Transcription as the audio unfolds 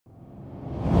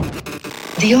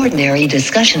The Ordinary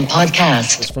Discussion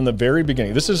Podcast. It's from the very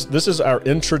beginning. This is our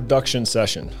introduction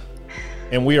session.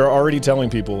 And we are already telling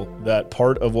people that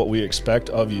part of what we expect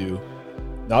of you,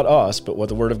 not us, but what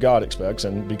the Word of God expects,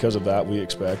 and because of that we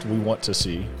want to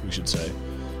see, we should say,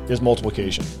 is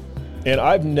multiplication. And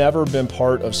I've never been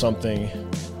part of something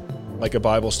like a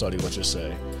Bible study, let's just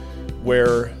say,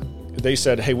 where they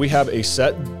said, hey, we have a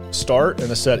set start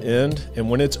and a set end,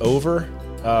 and when it's over,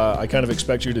 I kind of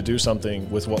expect you to do something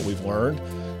with what we've learned,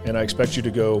 and I expect you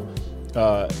to go,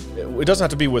 it doesn't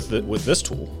have to be with this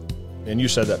tool, and you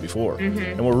said that before,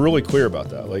 and we're really clear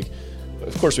about that. Like,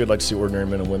 of course we'd like to see ordinary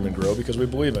men and women grow because we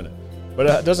believe in it, but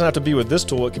it doesn't have to be with this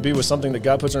tool. It could be with something that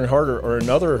God puts on your heart, or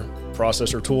another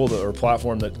process or tool or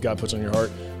platform that God puts on your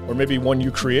heart, or maybe one you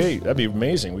create. That'd be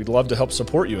amazing. We'd love to help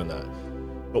support you in that.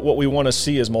 But what we want to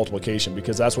see is multiplication,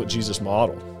 because that's what Jesus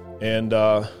modeled. And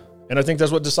I think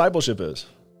that's what discipleship is.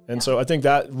 And so I think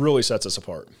that really sets us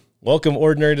apart. Welcome,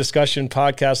 Ordinary Discussion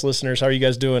Podcast listeners. How are you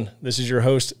guys doing? This is your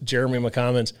host, Jeremy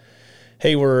McCommons.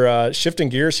 Hey, we're shifting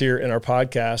gears here in our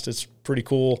podcast. It's pretty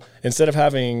cool. Instead of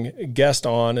having guests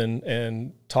on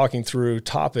and talking through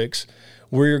topics,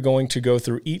 we're going to go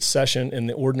through each session in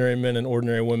the Ordinary Men and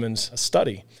Ordinary Women's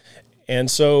study.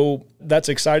 And so that's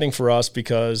exciting for us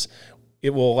because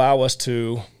it will allow us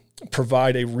to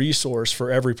provide a resource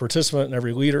for every participant and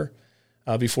every leader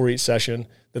before each session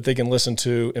that they can listen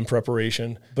to in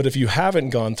preparation. But if you haven't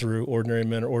gone through Ordinary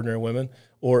Men or Ordinary Women,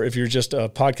 or if you're just a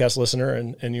podcast listener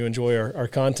and you enjoy our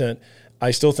content,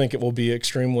 I still think it will be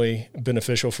extremely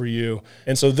beneficial for you.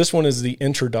 And so this one is the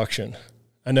introduction.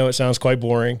 I know it sounds quite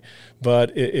boring,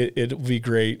 but it'll be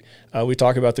great. We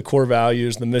talk about the core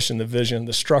values, the mission, the vision,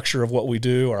 the structure of what we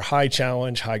do, our high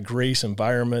challenge, high grace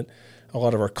environment, a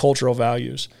lot of our cultural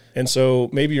values. And so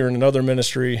maybe you're in another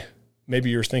ministry, maybe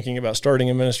you're thinking about starting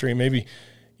a ministry, maybe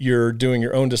you're doing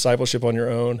your own discipleship on your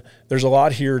own. There's a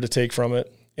lot here to take from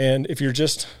it. And if you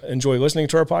just enjoy listening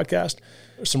to our podcast,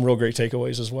 there's some real great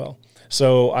takeaways as well.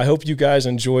 So I hope you guys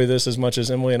enjoy this as much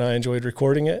as Emily and I enjoyed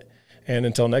recording it. And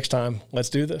until next time, let's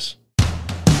do this.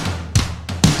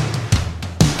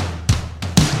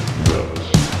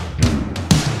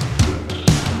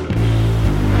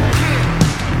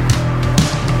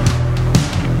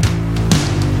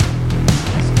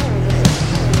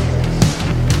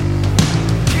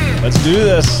 Let's do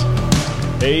this.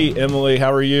 Hey, Emily,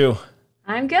 how are you?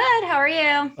 I'm good. How are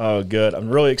you? Oh, good. I'm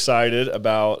really excited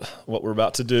about what we're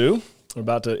about to do. We're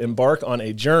about to embark on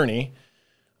a journey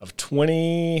of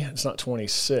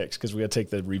 26, because we got to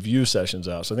take the review sessions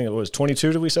out. So I think it was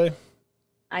 22, did we say?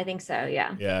 I think so,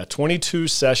 yeah. Yeah, 22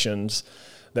 sessions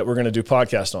that we're going to do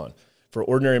podcast on for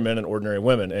ordinary men and ordinary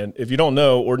women. And if you don't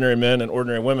know, ordinary men and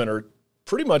ordinary women are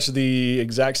pretty much the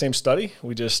exact same study.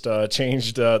 We just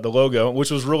changed the logo,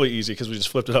 which was really easy because we just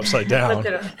flipped it upside down.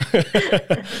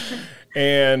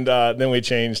 And then we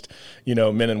changed,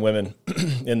 men and women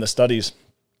in the studies,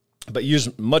 but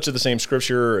used much of the same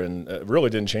scripture, and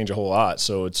really didn't change a whole lot.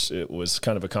 So it was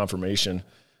kind of a confirmation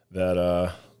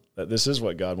that that this is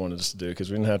what God wanted us to do,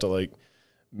 because we didn't have to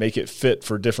make it fit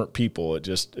for different people. It's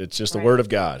just right. The Word of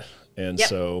God. And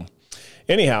so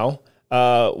anyhow,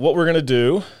 what we're going to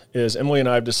do is Emily and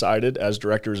I have decided, as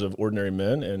directors of Ordinary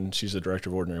Men, and she's the director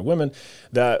of Ordinary Women,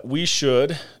 that we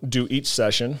should do each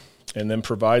session and then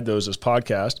provide those as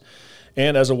podcast,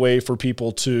 and as a way for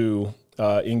people to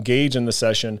engage in the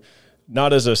session,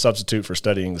 not as a substitute for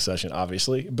studying the session,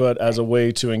 obviously, but as a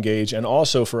way to engage, and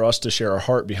also for us to share our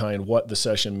heart behind what the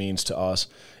session means to us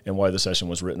and why the session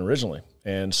was written originally.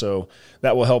 And so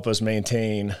that will help us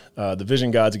maintain the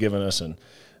vision God's given us and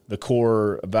the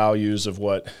core values of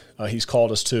what he's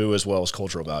called us to, as well as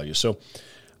cultural values. So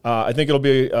I think it'll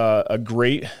be a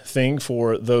great thing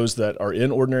for those that are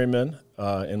in Ordinary Men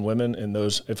and Women. And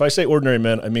those, if I say ordinary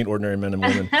men, I mean ordinary men and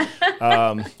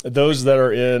women. Those that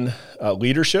are in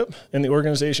leadership in the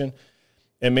organization.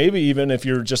 And maybe even if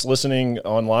you're just listening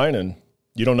online and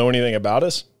you don't know anything about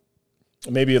us,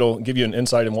 maybe it'll give you an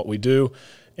insight in what we do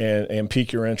and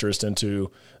pique your interest into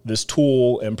this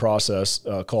tool and process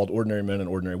called Ordinary Men and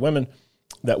Ordinary Women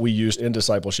that we use in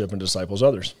discipleship and disciples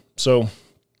others. So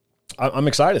I'm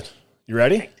excited. You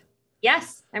ready?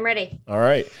 Yes, I'm ready. All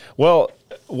right. Well,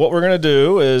 what we're going to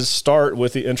do is start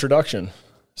with the introduction.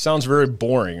 Sounds very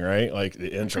boring, right? Like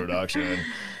the introduction.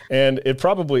 And it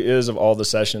probably is, of all the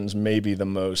sessions, maybe the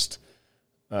most,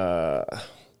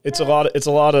 it's a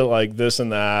lot of like this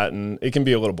and that, and it can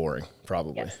be a little boring,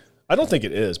 probably. Yes. I don't think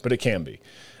it is, but it can be.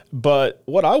 But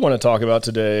what I want to talk about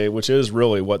today, which is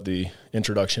really what the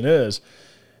introduction is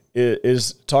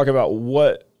talk about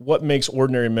what makes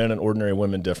ordinary men and ordinary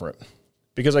women different.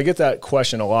 Because I get that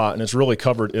question a lot, and it's really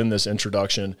covered in this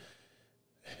introduction.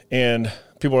 And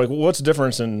people are like, well, what's the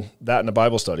difference in that and a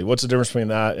Bible study? What's the difference between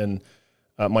that and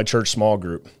my church small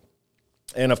group?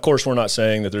 And of course, we're not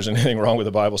saying that there's anything wrong with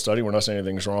a Bible study. We're not saying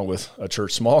anything's wrong with a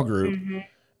church small group.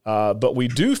 But we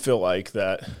do feel like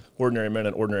that ordinary men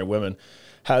and ordinary women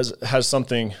has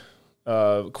something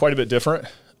quite a bit different.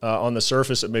 On the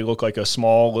surface, it may look like a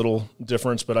small little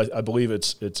difference, but I believe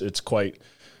it's quite.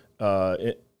 As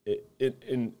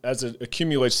it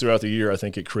accumulates throughout the year, I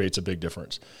think it creates a big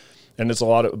difference, and it's a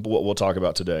lot of what we'll talk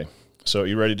about today. So,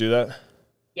 you ready to do that?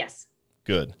 Yes.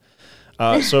 Good.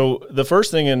 So the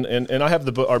first thing, and I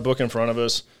have our book in front of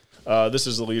us. This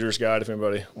is the Leader's Guide, if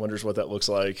anybody wonders what that looks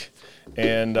like.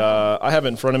 And I have it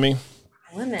in front of me.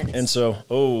 Women's. And so,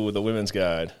 the Women's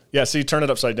Guide. Yeah, see, turn it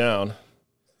upside down.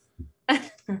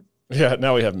 Yeah,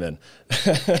 now we have men.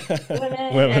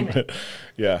 Women.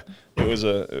 Yeah, it was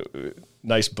a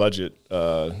nice budget.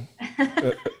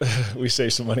 We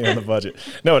saved some money on the budget.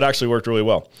 No, it actually worked really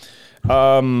well.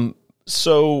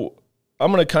 So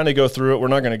I'm going to kind of go through it. We're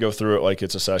not going to go through it like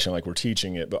it's a session, like we're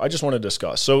teaching it, but I just want to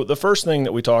discuss. So the first thing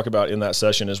that we talk about in that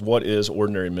session is what is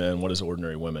ordinary men? What is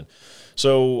ordinary women?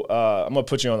 So I'm going to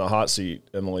put you on the hot seat,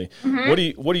 Emily. What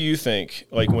do you think?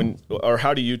 Like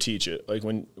how do you teach it? Like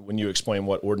when you explain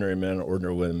what ordinary men and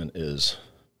ordinary women is?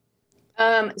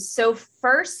 So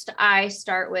first I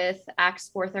start with Acts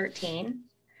 4:13,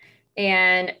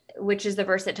 and which is the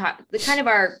verse that kind of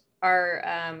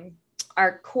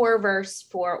our core verse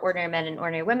for ordinary men and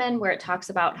ordinary women, where it talks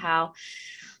about how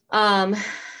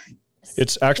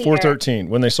it's Acts 4:13.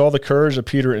 When they saw the courage of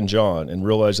Peter and John and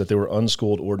realized that they were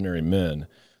unschooled ordinary men,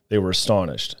 they were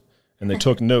astonished, and they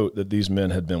took note that these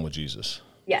men had been with Jesus.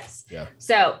 Yes. Yeah.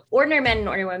 So ordinary men and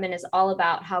ordinary women is all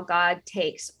about how God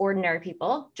takes ordinary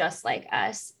people just like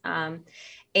us,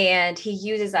 and he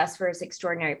uses us for his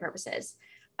extraordinary purposes.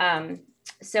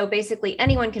 So basically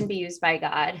anyone can be used by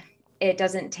God. It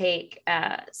doesn't take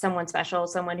someone special,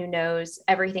 someone who knows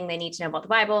everything they need to know about the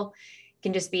Bible. It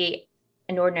can just be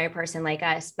an ordinary person like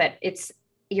us, but it's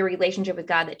your relationship with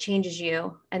God that changes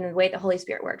you, and the way the Holy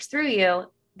Spirit works through you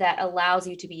that allows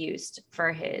you to be used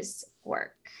for his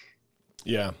work.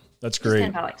 Yeah, that's great.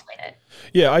 That's kind of how I explain it.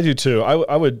 Yeah, I do too.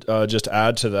 I would just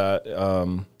add to that,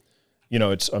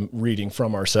 I'm reading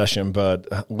from our session,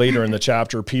 but later in the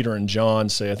chapter, Peter and John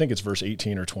say, I think it's verse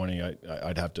 18 or 20,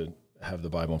 I'd have to have the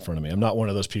Bible in front of me. I'm not one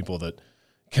of those people that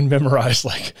can memorize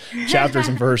like chapters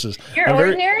and verses. You're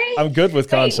ordinary? I'm good with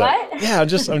concept. What? Yeah, I'm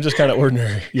just kind of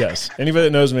ordinary. Yes. Anybody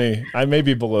that knows me, I may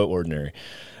be below ordinary.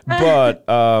 But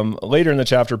later in the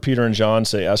chapter, Peter and John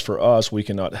say, as for us, we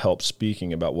cannot help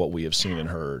speaking about what we have seen and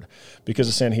heard, because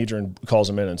the Sanhedrin calls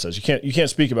them in and says, you can't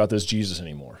speak about this Jesus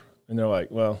anymore. And they're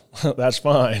like, well, that's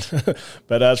fine.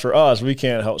 But as for us, we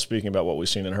can't help speaking about what we've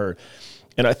seen and heard.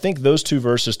 And I think those two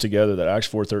verses together, that Acts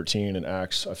 4:13 and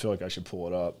Acts, I feel like I should pull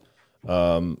it up.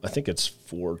 I think it's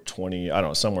 4:20. I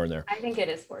don't know, somewhere in there. I think it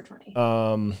is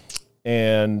 4:20.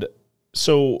 And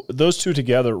so those two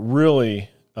together really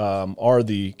are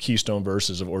the keystone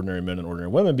verses of ordinary men and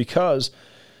ordinary women, because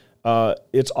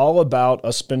it's all about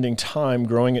us spending time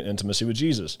growing in intimacy with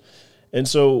Jesus. And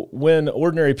so when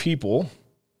ordinary people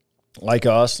like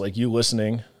us, like you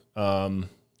listening,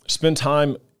 spend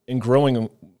time in growing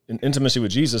in intimacy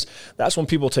with Jesus, that's when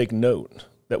people take note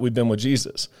that we've been with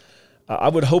Jesus. I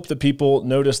would hope that people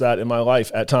notice that in my life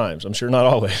at times. I'm sure not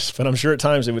always, but I'm sure at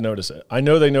times they would notice it. I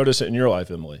know they notice it in your life,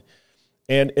 Emily.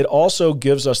 And it also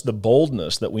gives us the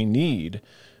boldness that we need,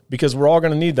 because we're all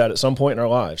going to need that at some point in our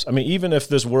lives. I mean, even if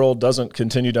this world doesn't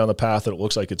continue down the path that it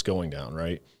looks like it's going down,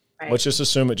 right? Let's just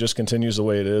assume it just continues the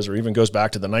way it is, or even goes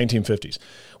back to the 1950s.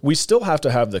 We still have to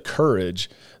have the courage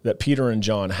that Peter and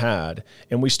John had,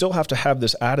 and we still have to have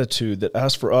this attitude that,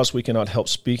 as for us, we cannot help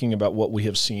speaking about what we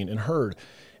have seen and heard.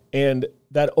 And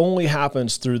that only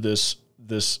happens through this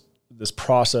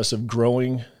process of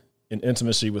growing in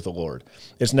intimacy with the Lord.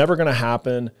 It's never going to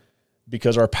happen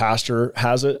because our pastor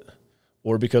has it,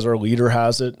 or because our leader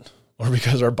has it, or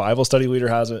because our Bible study leader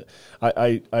has it.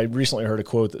 I recently heard a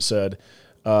quote that said,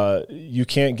 you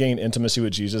can't gain intimacy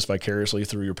with Jesus vicariously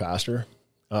through your pastor.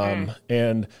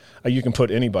 And you can put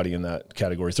anybody in that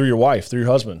category, through your wife, through your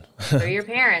husband, through your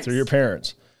parents, through your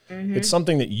parents. Mm-hmm. It's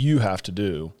something that you have to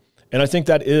do. And I think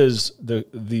that is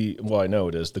I know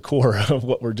it is the core of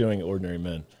what we're doing at Ordinary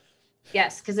Men.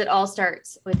 Yes, because it all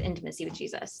starts with intimacy with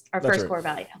Jesus, our first core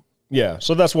value. Yeah,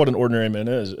 so that's what an ordinary man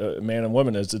is, a man and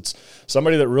woman is. It's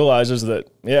somebody that realizes that,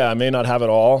 I may not have it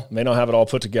all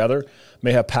put together,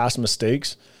 may have past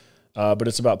mistakes, but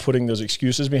it's about putting those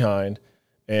excuses behind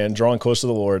and drawing close to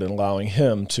the Lord and allowing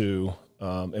him to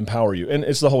empower you. And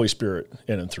it's the Holy Spirit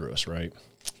in and through us, right?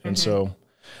 Mm-hmm. And so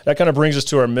that kind of brings us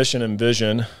to our mission and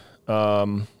vision.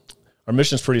 Our Our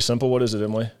mission is pretty simple. What is it,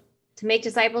 Emily? To make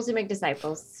disciples who make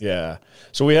disciples. Yeah.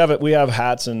 So we have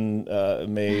hats and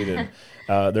made, and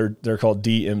they're called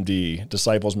DMD,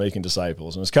 Disciples Making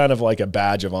Disciples, and it's kind of like a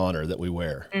badge of honor that we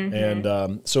wear. Mm-hmm.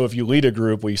 And so if you lead a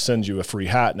group, we send you a free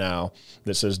hat now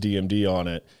that says DMD on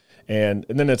it, and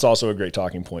then it's also a great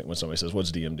talking point when somebody says,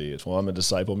 "What's DMD?" It's, well, I'm a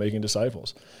disciple making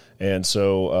disciples, and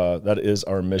so that is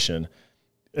our mission,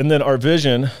 and then our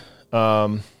vision.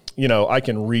 I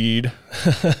can read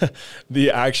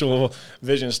the actual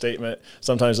vision statement.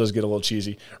 Sometimes those get a little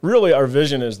cheesy. Really, our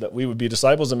vision is that we would be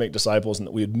disciples that make disciples, and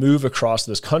that we would move across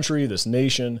this country, this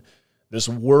nation, this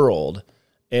world,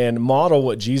 and model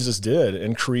what Jesus did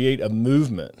and create a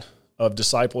movement of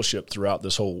discipleship throughout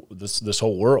this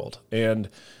whole world. And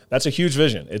that's a huge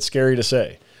vision. It's scary to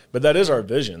say, but that is our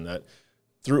vision, that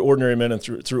through ordinary men and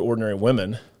through ordinary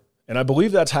women. And I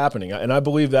believe that's happening. And I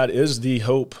believe that is the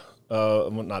hope.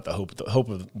 Not the hope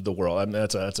of the world. I mean,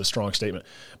 that's a strong statement,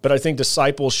 but I think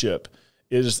discipleship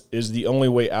is the only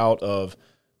way out of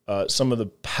some of the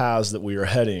paths that we are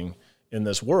heading in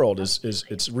this world.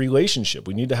 It's relationship.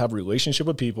 We need to have relationship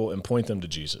with people and point them to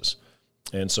Jesus,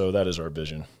 and so that is our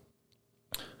vision.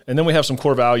 And then we have some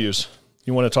core values.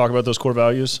 You want to talk about those core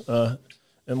values,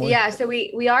 Emily? Yeah. So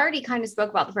we already kind of spoke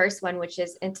about the first one, which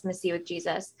is intimacy with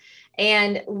Jesus,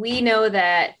 and we know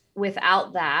that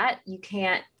without that, you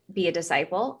can't be a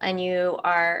disciple, and you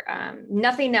are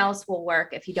nothing else will work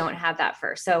if you don't have that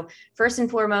first. So first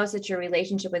and foremost, it's your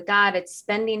relationship with God. It's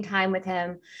spending time with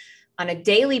him on a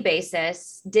daily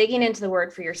basis, digging into the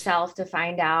word for yourself to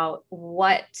find out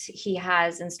what he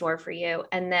has in store for you.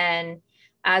 And then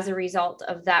as a result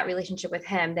of that relationship with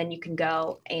him, then you can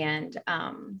go and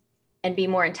be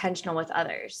more intentional with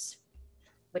others,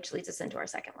 which leads us into our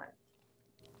second one.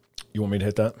 You want me to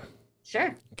hit that?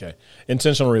 Sure. Okay.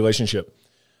 Intentional relationship.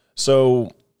 So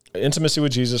intimacy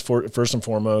with Jesus, first and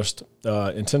foremost,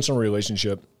 intentional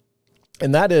relationship.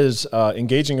 And that is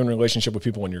engaging in a relationship with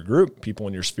people in your group, people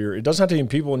in your sphere. It doesn't have to be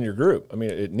people in your group. I mean,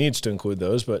 it needs to include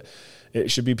those, but it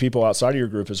should be people outside of your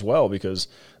group as well, because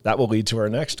that will lead to our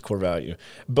next core value.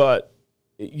 But,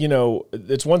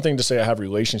 it's one thing to say I have a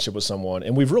relationship with someone,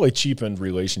 and we've really cheapened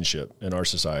relationship in our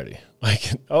society.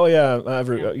 Like, oh yeah,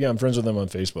 I'm friends with them on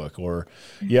Facebook, or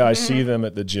yeah, I see them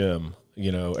at the gym,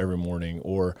 every morning,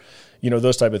 or,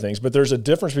 those type of things. But there's a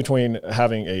difference between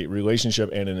having a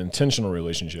relationship and an intentional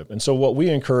relationship. And so what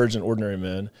we encourage in ordinary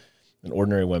men and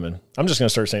ordinary women, I'm just going to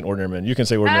start saying ordinary men. You can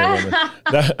say ordinary women.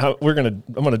 I'm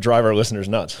going to drive our listeners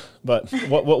nuts. But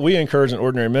what we encourage in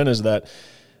ordinary men is that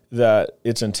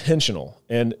it's intentional.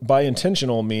 And by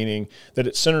intentional, meaning that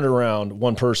it's centered around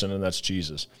one person, and that's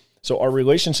Jesus. So our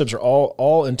relationships are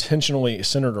all intentionally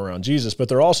centered around Jesus, but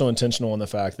they're also intentional in the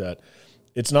fact that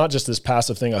it's not just this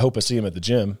passive thing. I hope I see him at the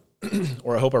gym,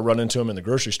 or I hope I run into him in the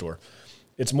grocery store.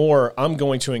 It's more, I'm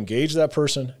going to engage that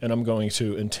person, and I'm going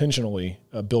to intentionally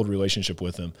build relationship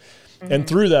with them. Mm-hmm. And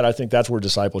through that, I think that's where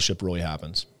discipleship really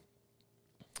happens.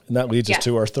 And that leads us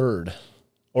to our third.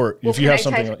 Or if you have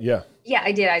something, Yeah,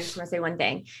 I did. I just want to say one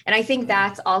thing. And I think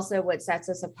that's also what sets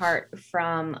us apart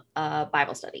from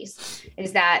Bible studies,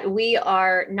 is that we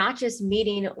are not just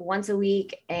meeting once a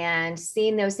week and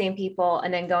seeing those same people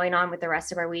and then going on with the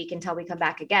rest of our week until we come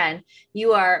back again.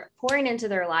 You are pouring into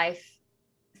their life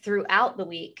throughout the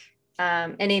week,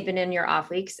 and even in your off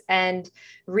weeks, and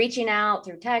reaching out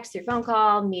through text, through phone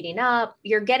call, meeting up.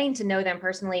 You're getting to know them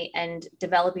personally and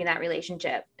developing that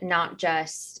relationship, not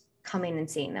just coming and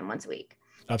seeing them once a week.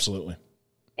 Absolutely.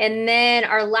 And then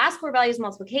our last core value is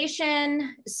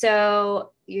multiplication.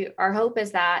 So our hope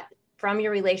is that from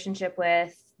your relationship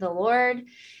with the Lord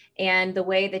and the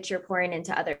way that you're pouring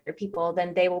into other people,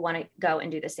 then they will want to go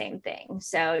and do the same thing.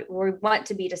 So we want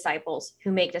to be disciples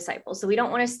who make disciples. So we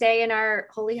don't want to stay in our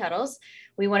holy huddles.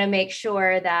 We want to make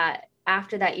sure that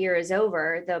after that year is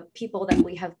over, the people that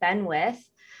we have been with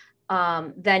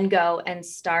then go and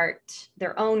start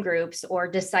their own groups or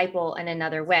disciple in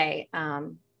another way,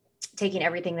 taking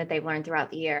everything that they've learned throughout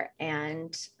the year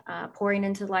and pouring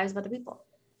into the lives of other people.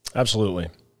 Absolutely.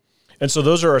 And so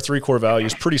those are our three core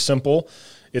values. Pretty simple.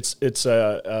 It's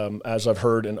as I've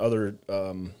heard in other,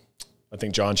 I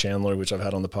think John Chandler, which I've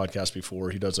had on the podcast before,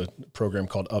 he does a program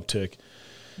called Uptick.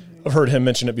 Mm-hmm. I've heard him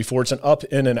mention it before. It's an up,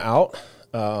 in, and out.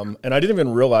 And I didn't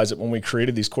even realize it when we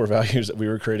created these core values that we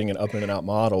were creating an up in and out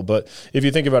model. But if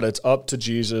you think about it, it's up to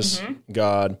Jesus,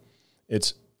 God.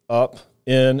 It's up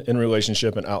in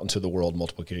relationship, and out into the world,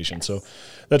 multiplication. Yes. So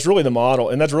that's really the model,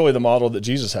 and that's really the model that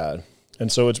Jesus had.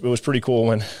 And so it was pretty cool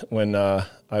when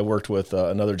I worked with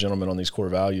another gentleman on these core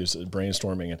values,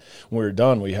 brainstorming. And when we were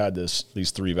done, we had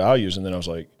these three values. And then I was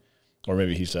like, or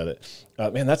maybe he said it.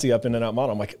 Man, that's the up in and out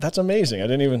model. I'm like, that's amazing. I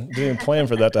didn't even plan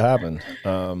for that to happen.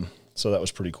 So that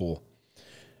was pretty cool.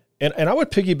 And I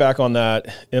would piggyback on that,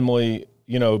 Emily,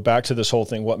 back to this whole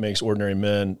thing, what makes ordinary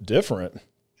men different.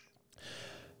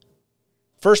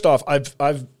 First off,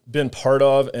 I've been part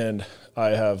of, and I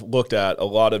have looked at a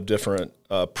lot of different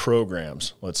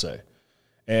programs, let's say.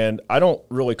 And I don't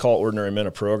really call Ordinary Men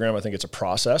a program. I think it's a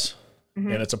process,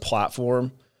 and it's a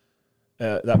platform.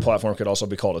 That platform could also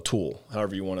be called a tool,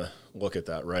 however you want to look at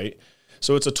that, right?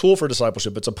 So it's a tool for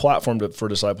discipleship. It's a platform for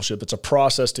discipleship. It's a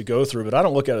process to go through, but I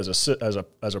don't look at it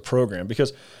as a program,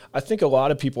 because I think a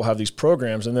lot of people have these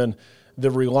programs, and then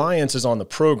the reliance is on the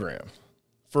program.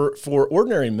 For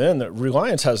ordinary men, that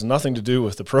reliance has nothing to do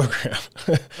with the program.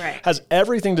 Right. Has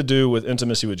everything to do with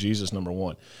intimacy with Jesus, number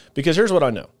one. Because here's what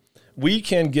I know. We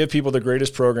can give people the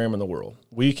greatest program in the world.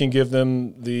 We can give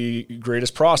them the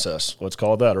greatest process, let's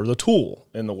call it that, or the tool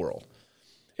in the world.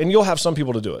 And you'll have some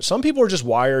people to do it. Some people are just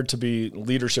wired to be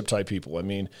leadership type people. I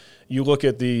mean, you look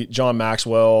at the John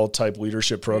Maxwell type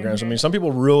leadership programs. I mean, some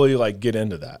people really get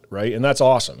into that, right? And that's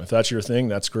awesome. If that's your thing,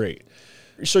 that's great.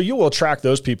 So you will attract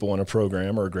those people in a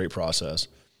program or a great process.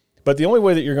 But the only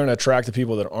way that you're going to attract the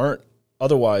people that aren't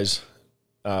otherwise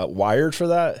wired for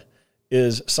that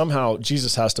is somehow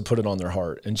Jesus has to put it on their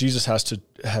heart, and Jesus has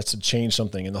to change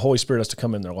something, and the Holy Spirit has to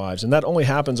come in their lives. And that only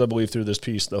happens, I believe, through this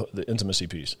piece, the intimacy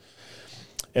piece.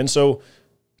 And so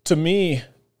to me,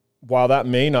 while that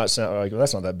may not sound like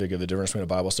that's not that big of a difference between a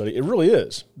Bible study, it really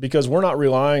is, because we're not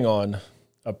relying on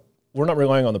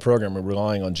the program. We're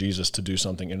relying on Jesus to do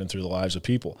something in and through the lives of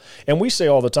people. And we say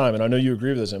all the time, and I know you agree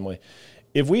with this, Emily,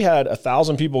 if we had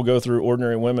 1,000 people go through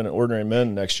Ordinary Women and Ordinary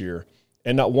Men next year,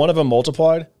 and not one of them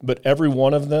multiplied, but every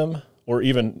one of them, or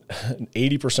even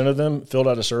 80% of them, filled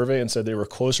out a survey and said they were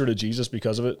closer to Jesus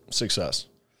because of it, success.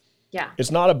 Yeah.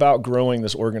 It's not about growing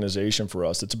this organization for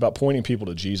us. It's about pointing people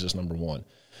to Jesus, number one.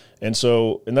 And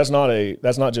so, and that's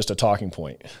not just a talking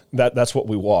point. That's what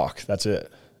we walk. That's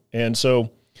it. And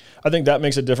so I think that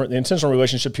makes it different. The intentional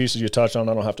relationship pieces you touched on,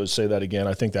 I don't have to say that again.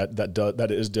 I think that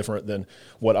is different than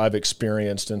what I've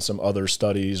experienced in some other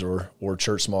studies or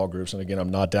church small groups. And again,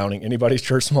 I'm not downing anybody's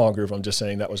church small group. I'm just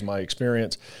saying that was my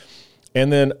experience.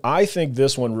 And then I think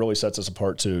this one really sets us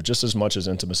apart too, just as much as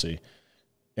intimacy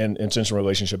and intentional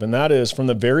relationship. And that is from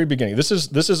the very beginning. This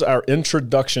is our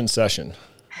introduction session.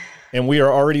 And we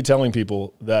are already telling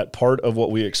people that part of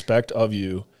what we expect of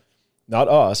you, not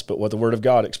us, but what the Word of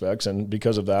God expects, and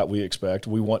because of that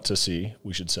we want to see,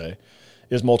 we should say,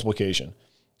 is multiplication.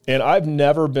 And I've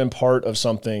never been part of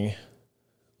something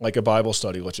like a Bible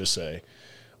study, let's just say,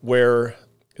 where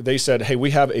they said, hey,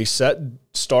 we have a set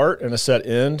start and a set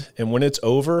end, and when it's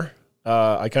over,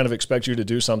 I kind of expect you to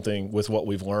do something with what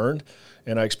we've learned,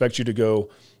 and I expect you to go,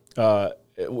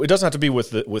 it doesn't have to be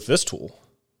with this tool,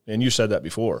 and you said that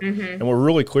before, and we're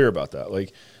really clear about that.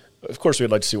 Like, of course, we'd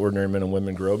like to see ordinary men and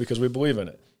women grow because we believe in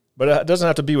it. But it doesn't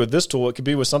have to be with this tool. It could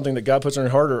be with something that God puts on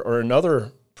your heart, or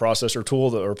another process or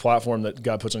tool or platform that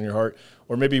God puts on your heart,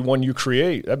 or maybe one you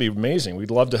create. That'd be amazing.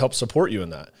 We'd love to help support you in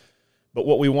that. But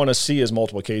what we want to see is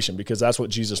multiplication, because that's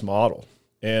what Jesus modeled.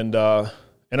 And I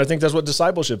think that's what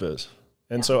discipleship is.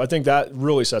 And so I think that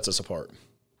really sets us apart.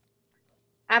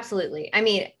 Absolutely. I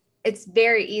mean, it's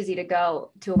very easy to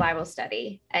go to a Bible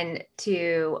study and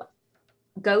to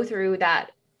go through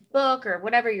that book or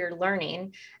whatever you're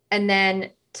learning, and then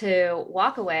to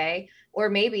walk away, or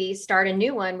maybe start a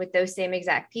new one with those same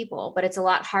exact people. But it's a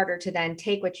lot harder to then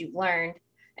take what you've learned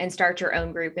and start your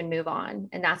own group and move on.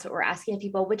 And that's what we're asking of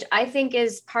people, which I think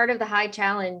is part of the high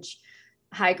challenge,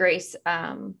 high grace,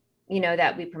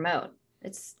 that we promote.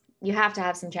 You have to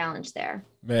have some challenge there.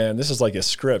 Man, this is like a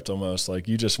script almost. Like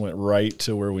you just went right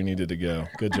to where we needed to go.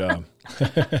 Good job.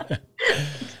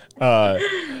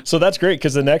 So that's great,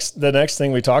 because the next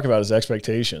thing we talk about is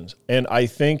expectations. And I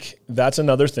think that's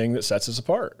another thing that sets us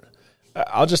apart.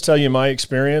 I'll just tell you my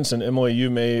experience, and Emily,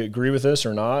 you may agree with this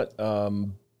or not,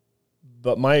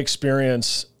 but my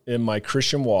experience in my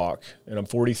Christian walk, and I'm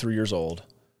 43 years old,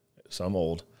 so I'm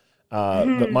old,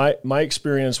 but my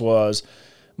experience was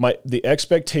the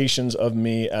expectations of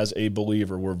me as a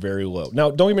believer were very low. Now,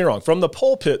 don't get me wrong, from the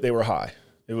pulpit, they were high.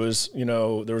 It was,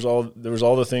 there was all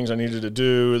the things I needed to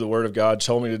do. The Word of God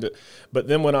told me to do. But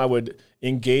then when I would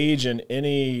engage in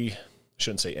in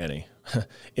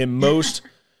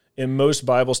most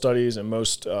Bible studies and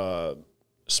most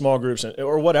small groups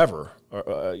or whatever,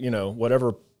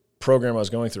 whatever program I was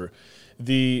going through,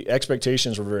 the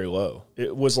expectations were very low.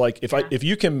 It was like, if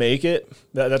you can make it,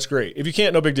 that's great. If you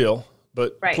can't, no big deal.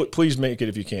 but Right. please make it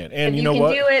if you can. And if you know can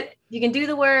what? do it, you can do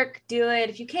the work, do it.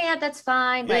 If you can't, that's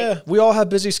fine. Yeah, we all have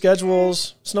busy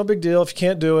schedules. It's no big deal. If you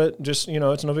can't do it, just,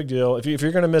 it's no big deal. If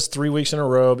you're going to miss 3 weeks in a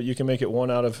row, but you can make it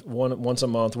once a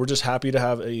month, we're just happy to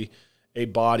have a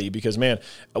body, because man,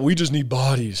 we just need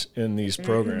bodies in these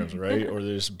programs, right? Or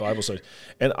these Bible studies.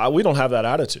 And we don't have that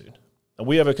attitude.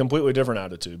 We have a completely different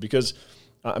attitude, because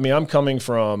I'm coming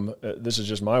from, this is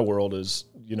just my world, is,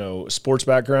 sports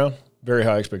background, very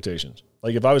high expectations.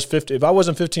 Like if I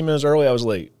wasn't 15 minutes early, I was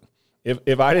late.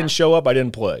 If I didn't show up, I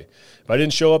didn't play. If I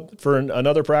didn't show up for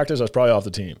another practice, I was probably off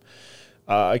the team.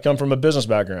 I come from a business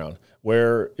background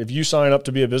where if you sign up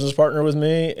to be a business partner with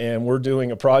me and we're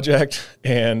doing a project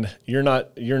and you're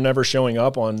never showing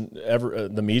up on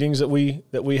the meetings that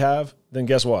we have, then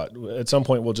guess what? At some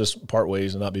point we'll just part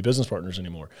ways and not be business partners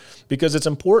anymore, because it's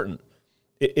important.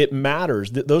 It matters.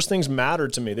 Those things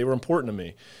mattered to me. They were important to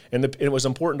me. And it was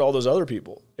important to all those other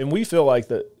people. And we feel like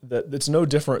that it's no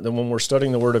different than when we're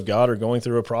studying the Word of God or going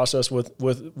through a process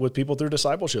with people through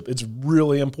discipleship. It's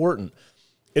really important.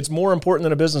 It's more important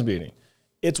than a business meeting.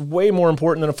 It's way more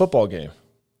important than a football game.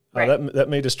 Right. That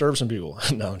may disturb some people.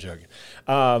 No, I'm joking.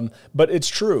 But it's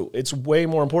true. It's way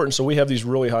more important. So we have these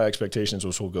really high expectations,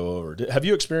 which we'll go over. Have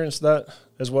you experienced that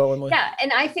as well, Emily? Yeah.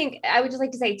 And I think I would just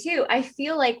like to say too, I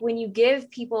feel like when you give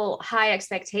people high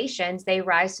expectations, they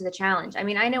rise to the challenge. I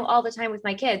mean, I know all the time with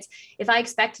my kids, if I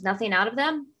expect nothing out of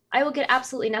them, I will get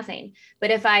absolutely nothing.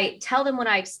 But if I tell them what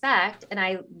I expect and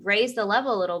I raise the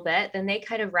level a little bit, then they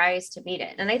kind of rise to meet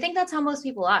it. And I think that's how most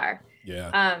people are.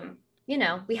 Yeah.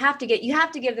 You have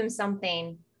to give them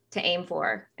something to aim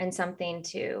for and something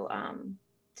to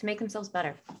make themselves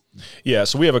better. Yeah.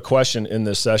 So we have a question in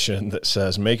this session that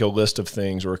says, make a list of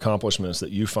things or accomplishments that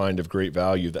you find of great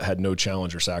value that had no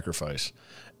challenge or sacrifice.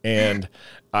 And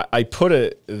I put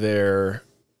it there,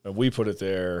 we put it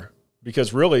there,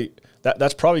 because really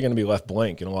that's probably going to be left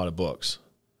blank in a lot of books.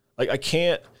 Like I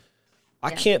can't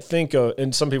think of,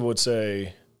 and some people would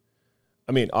say,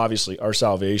 obviously our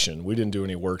salvation, we didn't do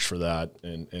any works for that,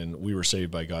 and we were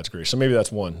saved by God's grace. So maybe that's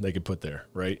one they could put there,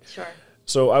 right? Sure.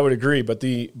 So I would agree, but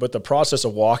the process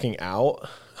of walking out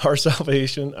our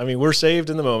salvation, we're saved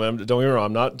in the moment. Don't get me wrong,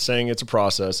 I'm not saying it's a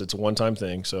process, it's a one-time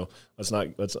thing. So I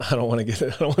don't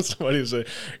want somebody to say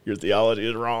your theology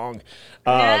is wrong.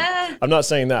 I'm not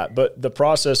saying that, but the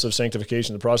process of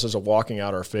sanctification, the process of walking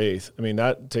out our faith,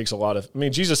 that takes a lot of,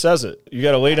 Jesus says it, you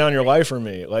got to lay down your life for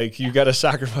me. Like you got to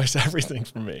sacrifice everything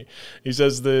for me. He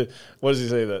says what does he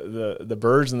say? The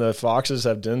birds and the foxes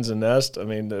have dens and nests.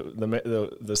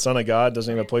 The Son of God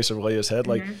doesn't even have a place to lay his head.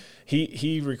 Like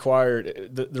he required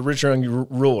the rich young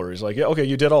ruler. He's like, yeah, okay,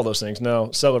 you did all those things. Now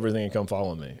sell everything and come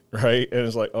follow me. Right. And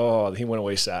it's like, oh, he went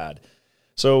away sad.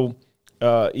 So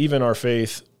even our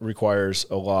faith requires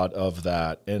a lot of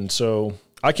that. And so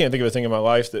I can't think of a thing in my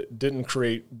life that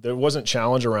there wasn't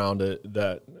challenge around it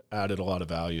that added a lot of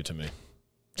value to me.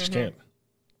 Just can't.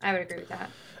 I would agree with that.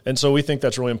 And so we think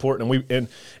that's really important.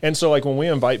 And so like when we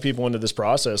invite people into this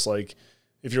process, like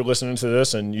if you're listening to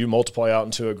this and you multiply out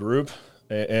into a group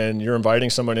and you're inviting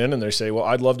someone in and they say, well,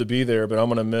 I'd love to be there, but I'm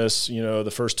going to miss,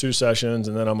 the first 2 sessions,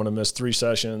 and then I'm going to miss 3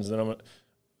 sessions. And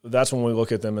that's when we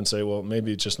look at them and say, well,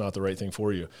 maybe it's just not the right thing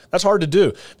for you. That's hard to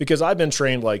do, because I've been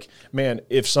trained like, man,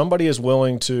 if somebody is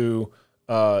willing to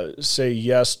say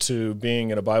yes to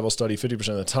being in a Bible study 50%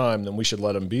 of the time, then we should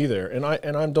let them be there. And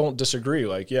I don't disagree.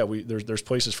 Like, yeah, there's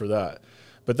places for that,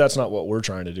 but that's not what we're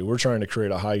trying to do. We're trying to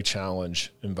create a high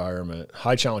challenge environment,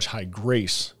 high challenge, high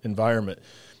grace environment.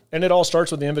 And it all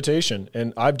starts with the invitation.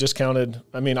 And I've discounted,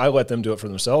 I let them do it for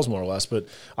themselves more or less, but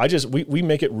we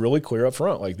make it really clear up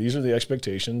front. Like, these are the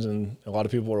expectations. And a lot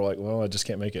of people are like, well, I just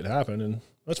can't make it happen. And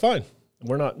that's fine.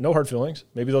 No hard feelings.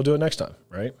 Maybe they'll do it next time.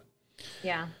 Right.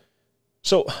 Yeah.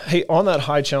 So, hey, on that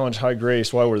high challenge, high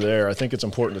grace, while we're there, I think it's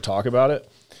important to talk about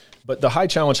it. But the high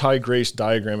challenge, high grace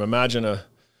diagram, imagine a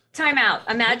timeout.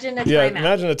 Imagine a timeout. Yeah,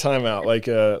 imagine a timeout,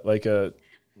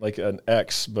 like an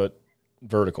X, but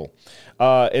vertical.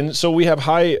 And so we have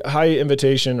high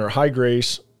invitation or high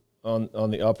grace on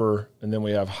the upper, and then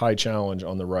we have high challenge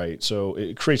on the right. So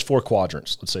it creates 4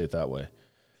 quadrants, let's say it that way.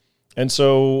 And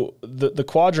so the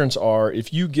quadrants are,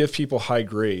 if you give people high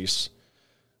grace,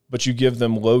 but you give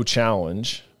them low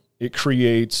challenge, it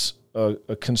creates a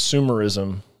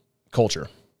consumerism culture,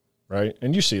 right?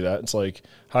 And you see that. It's like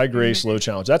high grace, low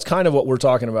challenge. That's kind of what we're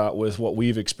talking about with what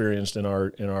we've experienced in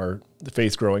our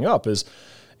faith growing up is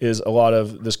a lot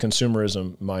of this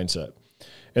consumerism mindset.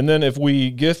 And then if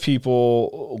we give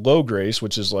people low grace,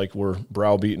 which is like we're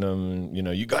browbeating them,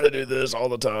 you got to do this all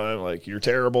the time, like you're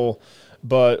terrible,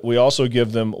 but we also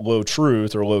give them low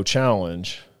truth or low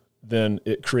challenge, then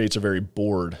it creates a very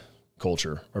bored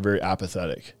culture are very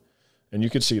apathetic. And you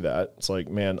could see that. It's like,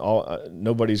 man,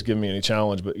 nobody's giving me any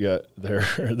challenge, but yet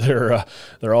they're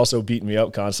also beating me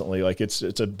up constantly. Like it's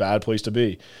a bad place to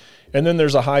be. And then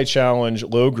there's a high challenge,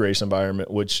 low grace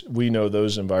environment, which we know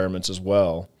those environments as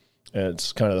well. And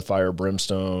it's kind of the fire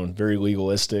brimstone, very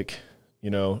legalistic,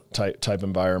 type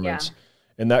environments. Yeah.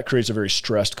 And that creates a very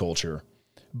stressed culture.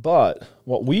 But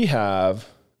what we have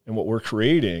and what we're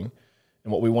creating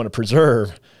and what we want to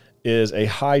preserve is a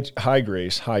high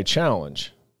grace, high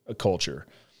challenge culture.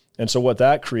 And so what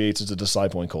that creates is a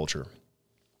discipling culture.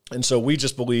 And so we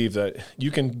just believe that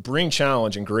you can bring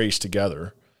challenge and grace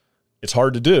together. It's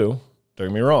hard to do. Don't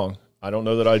get me wrong. I don't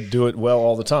know that I do it well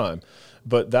all the time,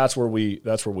 but that's where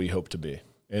we hope to be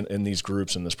in these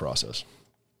groups in this process.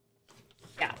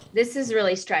 Yeah, this has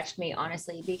really stretched me,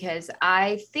 honestly, because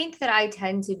I think that I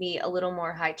tend to be a little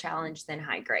more high challenge than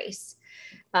high grace.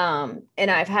 And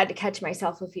I've had to catch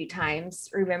myself a few times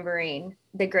remembering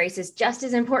that grace is just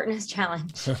as important as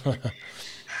challenge.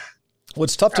 Well,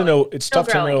 it's tough to know. It's tough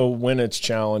to know when it's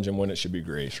challenge and when it should be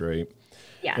grace, right?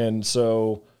 Yeah. And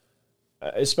so,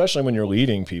 especially when you're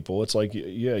leading people, it's like,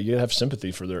 yeah, you have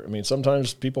sympathy for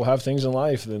sometimes people have things in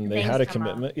life and they had a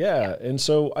commitment. Yeah. And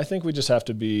so I think we just have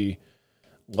to be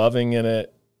loving in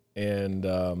it. And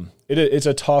it's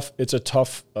a tough,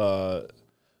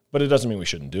 but it doesn't mean we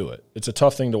shouldn't do it. It's a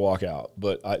tough thing to walk out,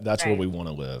 but that's where we want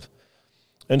to live.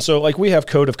 And so like we have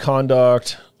code of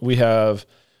conduct, we have,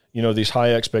 these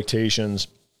high expectations.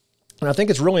 And I think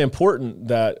it's really important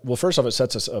that, well, first off, it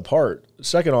sets us apart.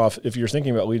 Second off, if you're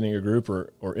thinking about leading a group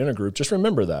or in a group, just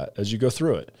remember that as you go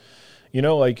through it.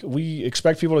 Like we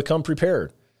expect people to come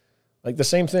prepared. Like the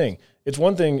same thing. It's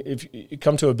one thing if you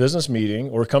come to a business meeting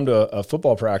or come to a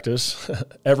football practice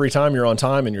every time you're on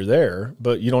time and you're there,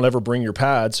 but you don't ever bring your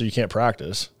pad so you can't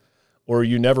practice, or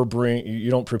you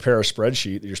don't prepare a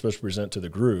spreadsheet that you're supposed to present to the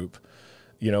group,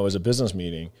 as a business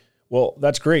meeting. Well,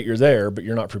 that's great. You're there, but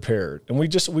you're not prepared. And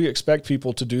we expect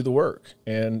people to do the work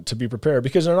and to be prepared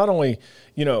because they're not only,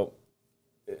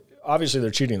 obviously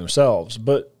they're cheating themselves,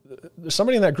 but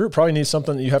somebody in that group probably needs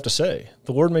something that you have to say.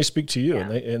 The Lord may speak to you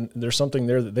and there's something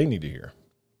there that they need to hear.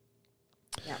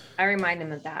 Yeah. I remind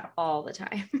them of that all the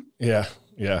time. Yeah.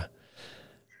 Yeah.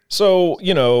 So,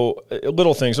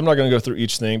 little things, I'm not going to go through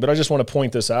each thing, but I just want to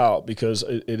point this out because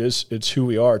it's who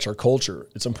we are. It's our culture.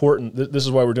 It's important. This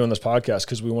is why we're doing this podcast,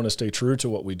 because we want to stay true to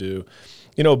what we do,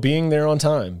 being there on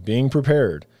time, being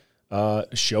prepared,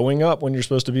 showing up when you're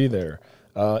supposed to be there,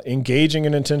 engaging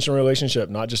in intentional relationship,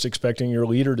 not just expecting your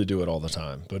leader to do it all the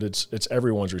time, but it's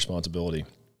everyone's responsibility.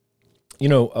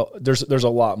 There's a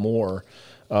lot more,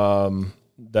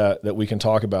 that we can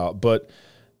talk about, but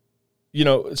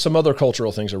some other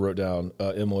cultural things I wrote down,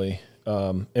 Emily,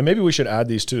 and maybe we should add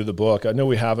these to the book. I know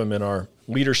we have them in our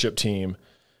leadership team,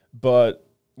 but,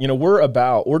 we're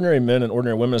about ordinary men and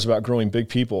ordinary women is about growing big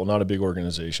people, not a big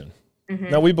organization. Mm-hmm.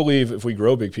 Now, we believe if we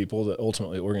grow big people, that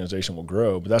ultimately the organization will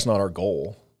grow, but that's not our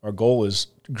goal. Our goal is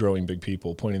growing big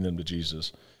people, pointing them to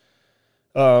Jesus.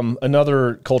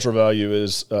 Another cultural value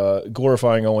is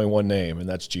glorifying only one name, and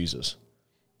that's Jesus.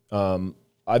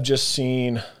 I've just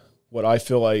seen what I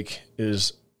feel like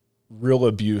is real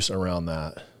abuse around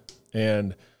that.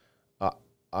 And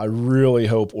I really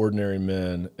hope ordinary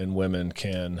men and women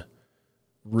can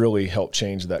really help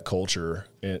change that culture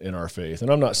in our faith.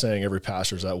 And I'm not saying every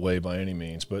pastor's that way by any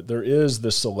means, but there is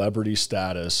this celebrity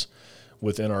status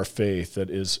within our faith that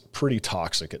is pretty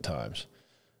toxic at times.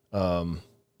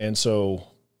 And so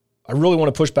I really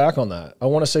want to push back on that. I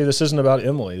want to say this isn't about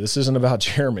Emily. This isn't about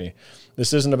Jeremy.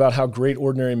 This isn't about how great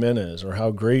Ordinary Men is or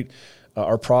how great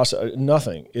our process.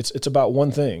 Nothing. It's about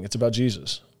one thing. It's about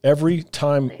Jesus. Every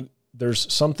time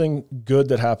there's something good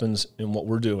that happens in what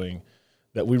we're doing,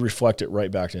 that we reflect it right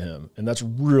back to him. And that's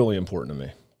really important to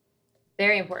me.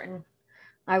 Very important.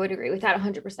 I would agree with that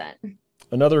 100%.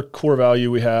 Another core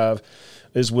value we have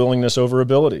is willingness over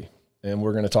ability. And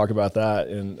we're going to talk about that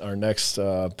in our next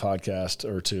podcast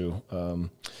or two.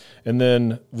 And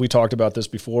then we talked about this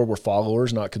before. We're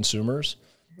followers, not consumers.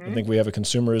 Mm-hmm. I think we have a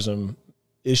consumerism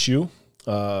issue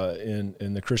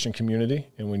in the Christian community,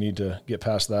 and we need to get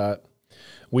past that.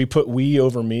 We put we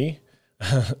over me.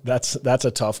 That's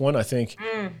a tough one. I think,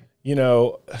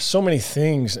 so many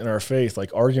things in our faith,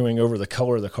 like arguing over the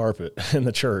color of the carpet in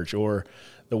the church or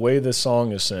the way this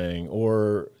song is sang,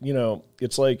 or,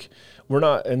 it's like we're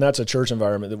not, and that's a church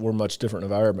environment that we're a much different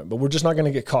environment, but we're just not going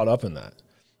to get caught up in that.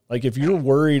 Like if you're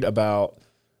worried about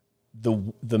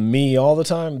the me all the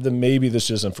time, then maybe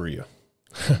this isn't for you.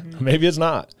 Mm-hmm. Maybe it's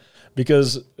not,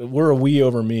 because we're a we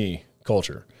over me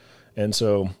culture. And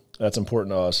so that's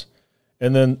important to us.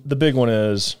 And then the big one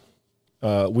is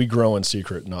we grow in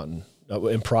secret, not in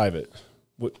in private.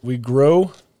 We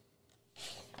grow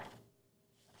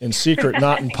in secret,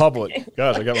 not in public.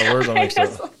 Gosh, I got my words on mixed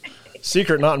up.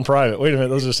 Secret, not in private. Wait a minute,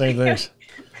 those are the same things.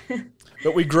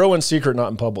 But we grow in secret, not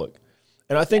in public.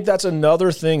 And I think that's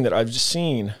another thing that I've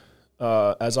seen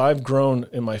as I've grown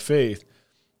in my faith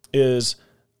is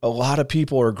a lot of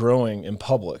people are growing in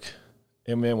public.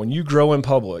 And man, when you grow in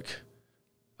public,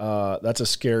 that's a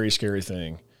scary, scary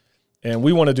thing. And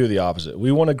we want to do the opposite.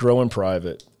 We want to grow in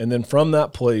private. And then from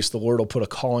that place, the Lord will put a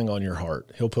calling on your heart.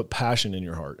 He'll put passion in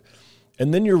your heart.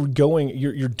 And then you're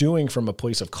doing from a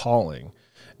place of calling,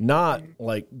 not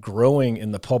like growing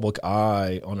in the public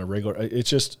eye on a regular.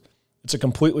 It's a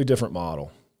completely different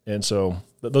model. And so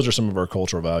those are some of our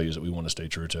cultural values that we want to stay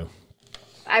true to.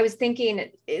 I was thinking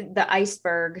the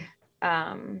iceberg.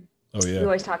 We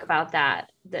always talk about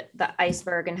that, the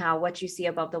iceberg, and how what you see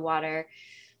above the water,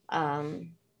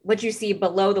 what you see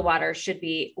below the water should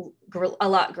be a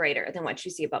lot greater than what you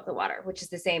see above the water, which is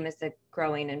the same as the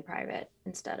growing in private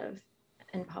instead of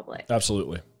in public.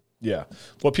 Absolutely. Yeah.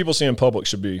 What people see in public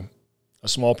should be a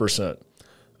small percent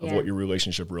of what your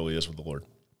relationship really is with the Lord.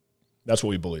 That's what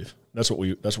we believe. That's what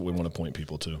we want to point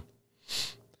people to.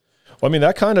 Well, I mean,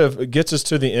 that kind of gets us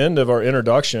to the end of our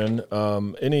introduction.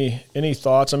 Any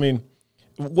thoughts? I mean,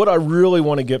 what I really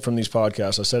want to get from these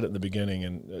podcasts, I said it in the beginning,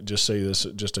 and just say this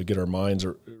just to get our minds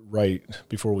right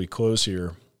before we close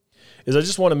here, is I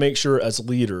just want to make sure as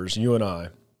leaders, you and I,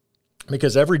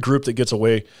 because every group that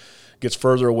gets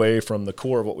further away from the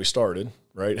core of what we started,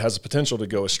 right, has the potential to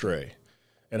go astray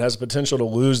and has the potential to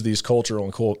lose these cultural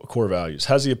and core values,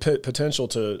 has the potential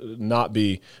to not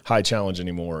be high challenge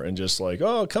anymore and just like,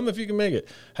 oh, come if you can make it,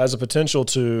 has the potential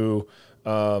to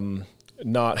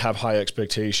not have high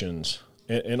expectations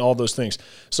and all those things.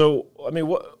 So, I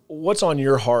mean, what's on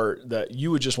your heart that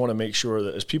you would just want to make sure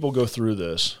that as people go through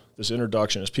this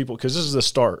introduction, because this is the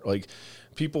start, like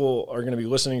people are going to be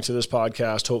listening to this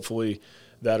podcast, hopefully,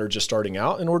 that are just starting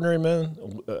out in ordinary men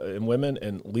and women,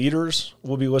 and leaders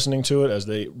will be listening to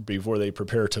it before they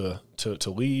prepare to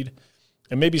lead,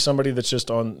 and maybe somebody that's just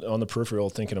on the peripheral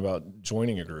thinking about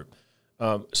joining a group.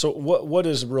 So what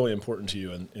is really important to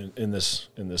you in this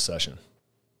session?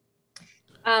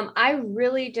 I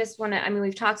really just want to, I mean,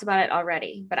 we've talked about it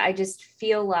already, but I just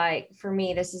feel like for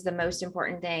me, this is the most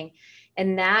important thing.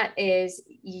 And that is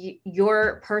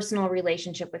your personal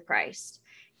relationship with Christ.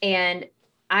 And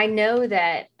I know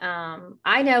that,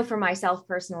 I know for myself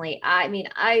personally, I mean,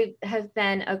 I have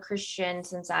been a Christian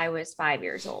since I was 5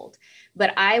 years old,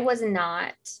 but I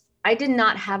did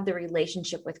not have the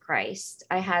relationship with Christ.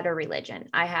 I had a religion.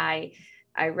 I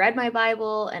read my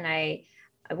Bible and I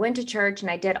went to church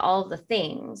and I did all of the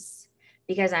things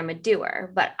because I'm a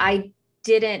doer, but I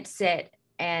didn't sit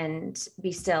and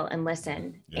be still and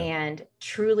listen and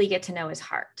truly get to know his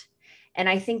heart. And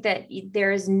I think that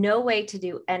there is no way to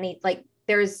do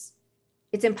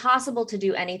it's impossible to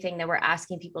do anything that we're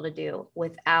asking people to do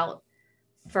without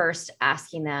first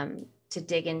asking them to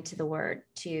dig into the word,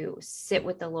 to sit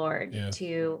with the Lord,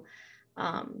 to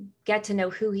get to know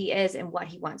who he is and what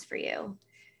he wants for you.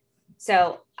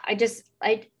 So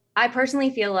I personally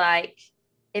feel like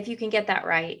if you can get that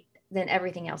right, then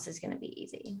everything else is going to be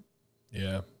easy.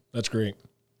 Yeah, that's great.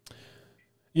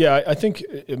 Yeah, I think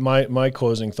my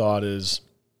closing thought is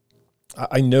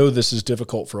I know this is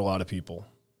difficult for a lot of people,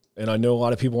 and I know a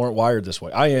lot of people aren't wired this way.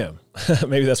 I am.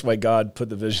 Maybe that's why God put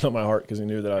the vision on my heart, because he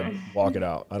knew that I'd walk it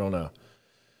out. I don't know.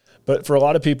 But for a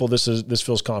lot of people, this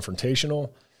feels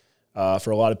confrontational.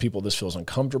 For a lot of people, this feels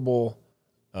uncomfortable.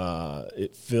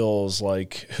 It feels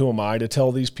like, who am I to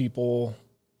tell these people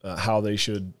how they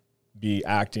should be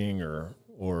acting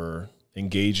or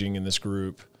engaging in this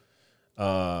group?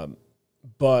 But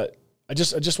I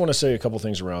just want to say a couple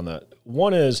things around that.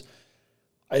 One is,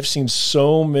 I've seen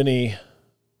so many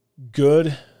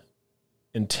good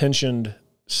intentioned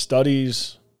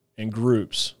studies and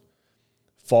groups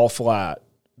fall flat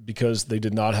because they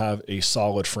did not have a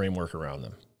solid framework around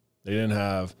them. They didn't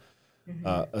have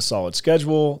a solid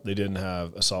schedule. They didn't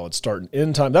have a solid start and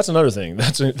end time. That's another thing.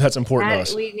 That's important to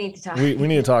us. We need to talk. We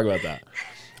need to talk about that.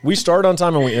 We start on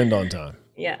time and we end on time.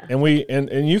 Yeah.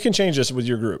 And you can change this with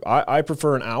your group. I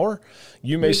prefer an hour.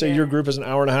 You may say your group is an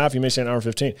hour and a half. You may say an hour and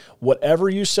 15. Whatever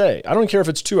you say, I don't care if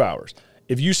it's 2 hours.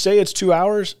 If you say it's 2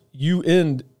 hours, you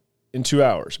end in 2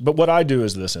 hours. But what I do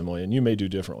is this, Emily, and you may do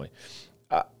differently.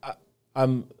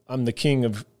 I'm the king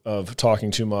of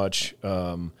talking too much.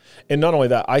 And not only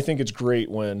that, I think it's great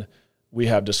when we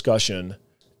have discussion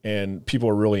and people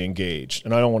are really engaged.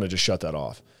 And I don't want to just shut that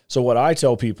off. So what I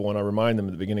tell people, and I remind them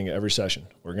at the beginning of every session,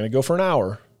 we're going to go for an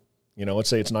hour, Let's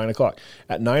say it's 9 o'clock.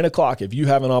 At 9 o'clock, if you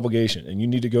have an obligation and you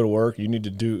need to go to work, you need to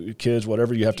do kids,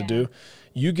 whatever you have to do,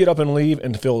 you get up and leave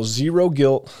and feel zero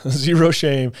guilt, zero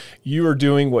shame. You are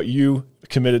doing what you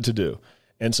committed to do.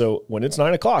 And so when it's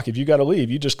 9 o'clock, if you got to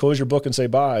leave, you just close your book and say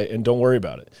bye and don't worry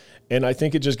about it. And I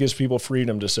think it just gives people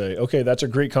freedom to say, okay, that's a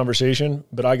great conversation,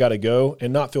 but I got to go,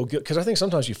 and not feel guilty. Because I think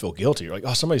sometimes you feel guilty. You're like,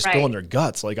 oh, somebody's spilling their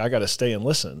guts. Like, I got to stay and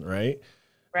listen, right?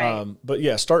 Right. But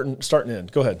yeah, starting in.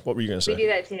 Go ahead. What were you going to say? We do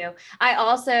that too. I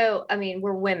also,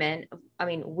 we're women.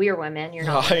 We're women. You're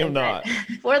not. I am not.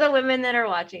 For the women that are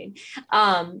watching,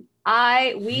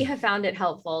 we have found it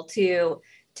helpful to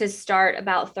start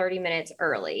about 30 minutes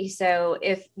early. So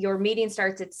if your meeting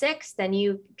starts at 6,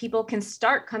 then people can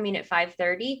start coming at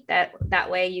 5:30. That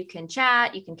way you can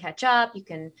chat, you can catch up, you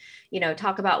can,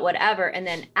 talk about whatever. And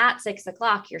then at 6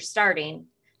 o'clock, you're starting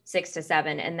 6 to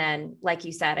 7. And then, like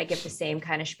you said, I give the same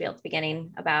kind of spiel at the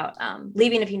beginning about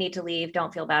leaving if you need to leave,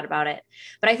 don't feel bad about it.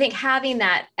 But I think having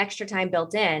that extra time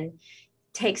built in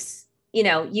takes,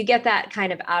 you get that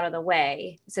kind of out of the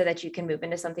way so that you can move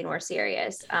into something more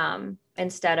serious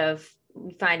instead of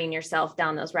finding yourself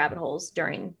down those rabbit holes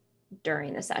during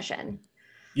the session.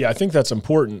 Yeah, I think that's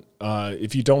important.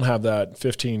 If you don't have that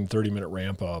 15, 30-minute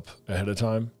ramp up ahead of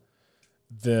time,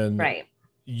 then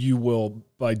you will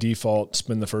by default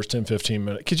spend the first 10, 15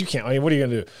 minutes. Because you can't, what are you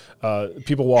going to do?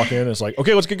 People walk in and it's like,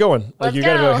 okay, let's get going. Like, you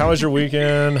got to be like, how was your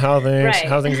weekend? How are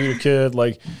things with your kid?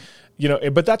 Like,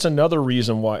 but that's another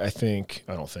reason why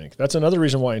that's another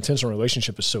reason why intentional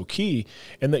relationship is so key,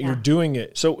 and that you're doing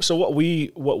it. So what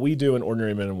we do in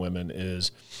Ordinary Men and Women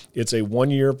is it's a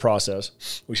 1-year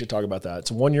process. We should talk about that.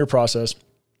 It's a 1-year process,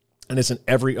 and it's an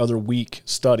every other week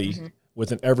study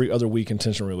with an every other week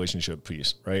intentional relationship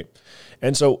piece, right?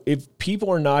 And so if people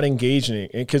are not engaging,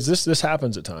 because this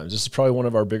happens at times, this is probably one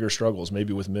of our bigger struggles,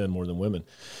 maybe with men more than women,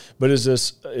 but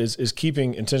is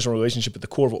keeping intentional relationship at the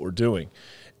core of what we're doing.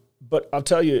 But I'll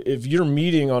tell you, if you're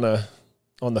meeting on the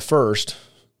 1st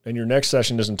and your next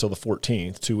session isn't until the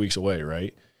 14th, 2 weeks away,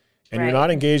 right? And you're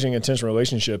not engaging intentional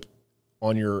relationship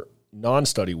on your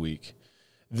non-study week,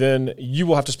 then you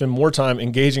will have to spend more time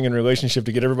engaging in relationship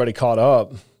to get everybody caught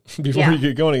up before you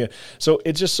get going again. So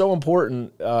it's just so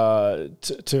important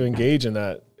to engage in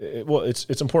that.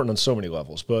 It's important on so many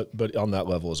levels, but on that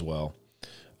level as well.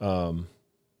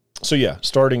 So yeah,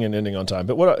 starting and ending on time.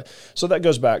 But so that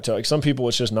goes back to, like, some people,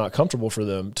 it's just not comfortable for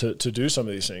them to do some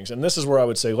of these things. And this is where I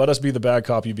would say, let us be the bad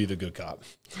cop, you be the good cop.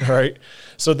 All right.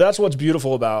 So that's what's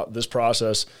beautiful about this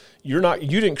process. You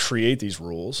didn't create these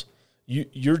rules.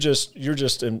 You're just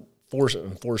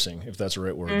enforcing, if that's the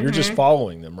right word. You're just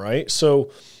following them. Right.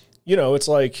 So, it's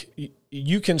like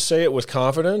you can say it with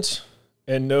confidence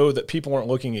and know that people aren't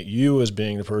looking at you as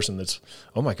being the person that's,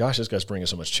 oh my gosh, this guy's bringing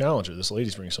so much challenge, or this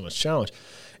lady's bringing so much challenge.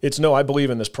 It's no, I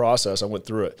believe in this process. I went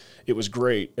through it. It was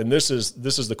great. And this is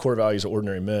the core values of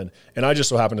Ordinary Men. And I just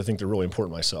so happen to think they're really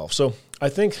important myself. So I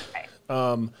think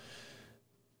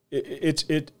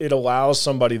it allows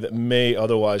somebody that may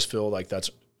otherwise feel like that's,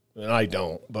 and I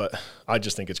don't, but I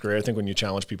just think it's great. I think when you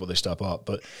challenge people, they step up.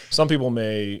 But some people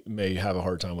may have a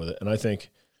hard time with it. And I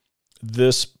think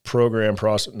this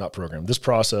this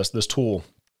process, this tool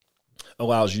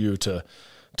allows you to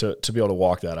be able to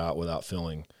walk that out without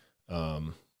feeling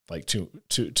like too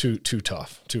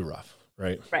tough, too rough,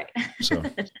 right? Right. So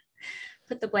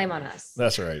put the blame on us.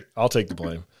 That's right. I'll take the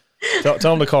blame. Tell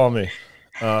them to call me.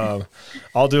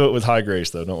 I'll do it with high grace,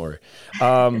 though. Don't worry.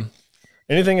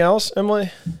 Anything else,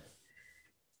 Emily?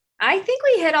 I think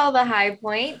we hit all the high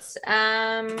points.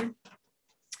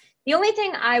 The only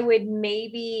thing I would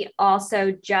maybe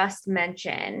also just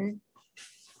mention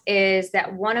is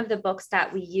that one of the books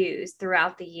that we use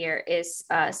throughout the year is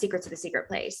Secrets of the Secret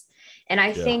Place. And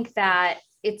I think that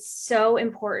it's so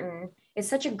important. It's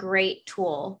such a great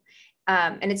tool.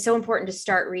 And it's so important to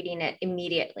start reading it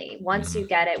immediately. Once you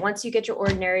get it, once you get your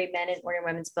Ordinary Men and Ordinary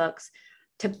Women's books,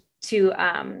 to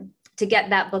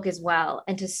get that book as well,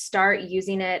 and to start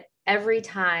using it every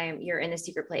time you're in the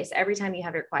secret place, every time you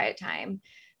have your quiet time.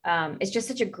 It's just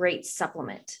such a great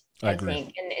supplement, I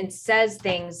think. And says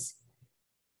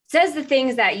the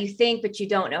things that you think, but you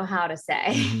don't know how to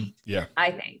say. Yeah.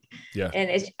 I think. Yeah.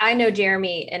 And I know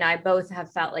Jeremy and I both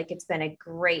have felt like it's been a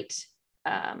great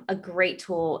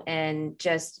tool in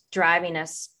just driving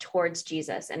us towards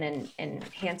Jesus and in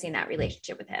enhancing that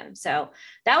relationship with him. So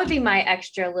that would be my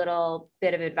extra little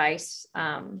bit of advice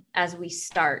as we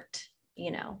start,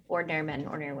 Ordinary Men and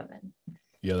Ordinary Women.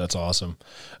 Yeah, that's awesome.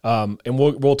 And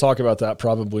we'll talk about that.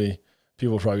 Probably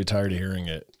people will probably be tired of hearing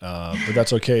it, but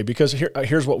that's okay, because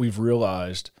here's what we've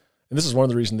realized, and this is one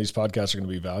of the reasons these podcasts are going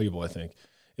to be valuable, I think,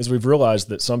 is we've realized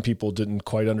that some people didn't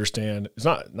quite understand. It's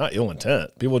not ill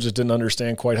intent. People just didn't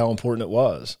understand quite how important it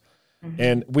was. Mm-hmm.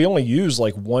 And we only use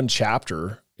like one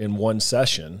chapter in one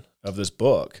session of this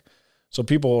book. So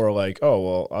people are like,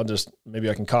 oh, well, maybe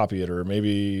I can copy it, or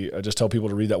maybe I just tell people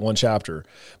to read that one chapter.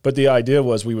 But the idea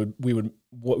was we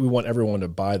want everyone to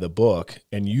buy the book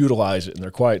and utilize it in their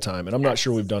quiet time. And I'm not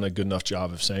sure we've done a good enough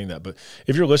job of saying that. But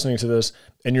if you're listening to this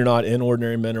and you're not in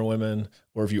Ordinary Men or Women,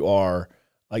 or if you are,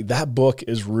 like, that book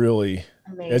is really,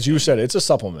 amazing. As you said, it's a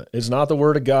supplement. It's not the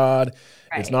Word of God.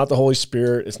 Right. It's not the Holy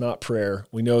Spirit. It's not prayer.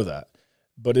 We know that.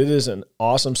 But it is an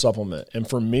awesome supplement. And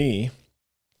for me,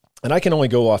 and I can only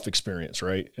go off experience,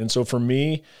 right? And so for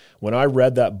me, when I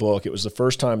read that book, it was the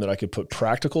first time that I could put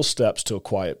practical steps to a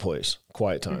quiet place,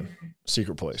 quiet time,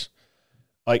 secret place.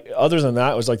 Like, other than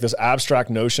that, it was like this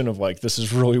abstract notion of like, this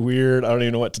is really weird. I don't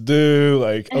even know what to do.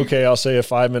 Like, okay, I'll say a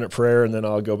 5-minute prayer and then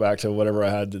I'll go back to whatever I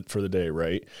had for the day,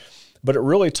 right? But it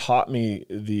really taught me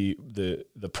the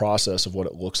process of what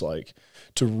it looks like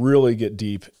to really get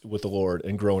deep with the Lord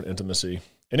and grow in intimacy.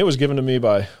 And it was given to me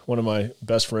by one of my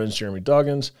best friends, Jeremy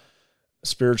Duggins, a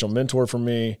spiritual mentor for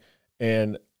me.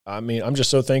 And I mean, I'm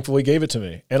just so thankful he gave it to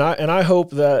me. And I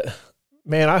hope that,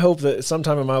 man, I hope that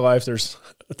sometime in my life, there's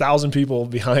 1,000 people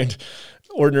behind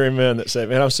Ordinary Men that say,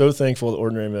 man, I'm so thankful that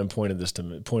Ordinary Men pointed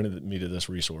me to this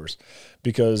resource,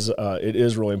 because it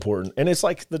is really important. And it's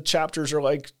like the chapters are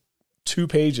like 2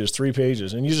 pages, 3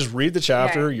 pages, and you just read the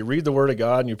chapter, you read the Word of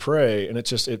God, and you pray, and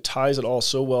it ties it all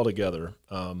so well together.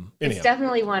 It's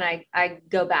definitely one I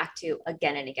go back to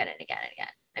again and again and again and again.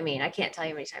 I mean, I can't tell you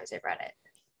how many times I've read it.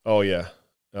 Oh yeah,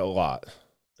 a lot.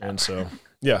 And so,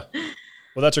 yeah,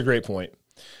 well, that's a great point.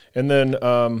 And then,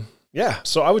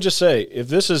 so I would just say, if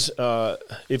this is,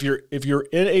 if you're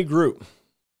in a group,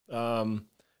 come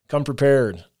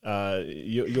prepared.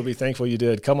 You'll be thankful you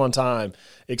did. Come on time.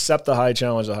 Accept the high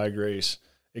challenge, the high grace.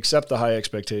 Accept the high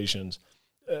expectations.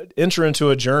 Enter into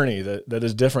a journey that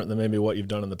is different than maybe what you've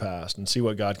done in the past, and see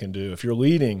what God can do. If you're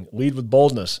leading, lead with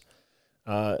boldness.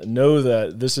 Know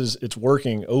that it's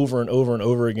working over and over and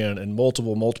over again in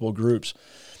multiple groups,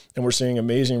 and we're seeing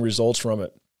amazing results from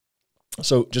it.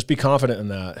 So just be confident in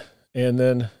that. And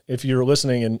then if you're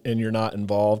listening and you're not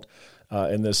involved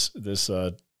in this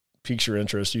piques your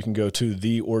interest, you can go to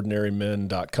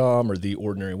theordinarymen.com or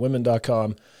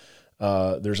theordinarywomen.com.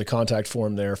 There's a contact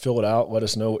form there. Fill it out. Let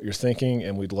us know what you're thinking,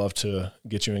 and we'd love to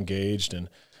get you engaged. And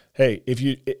hey, if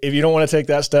you don't want to take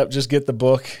that step, just get the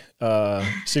book,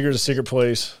 Secret is a Secret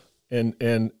Place,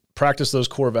 and practice those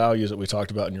core values that we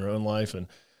talked about in your own life,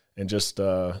 and just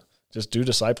do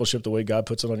discipleship the way God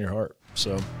puts it on your heart.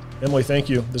 So, Emily, thank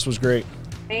you. This was great.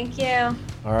 Thank you.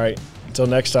 All right. Until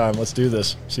next time, let's do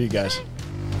this. See you guys.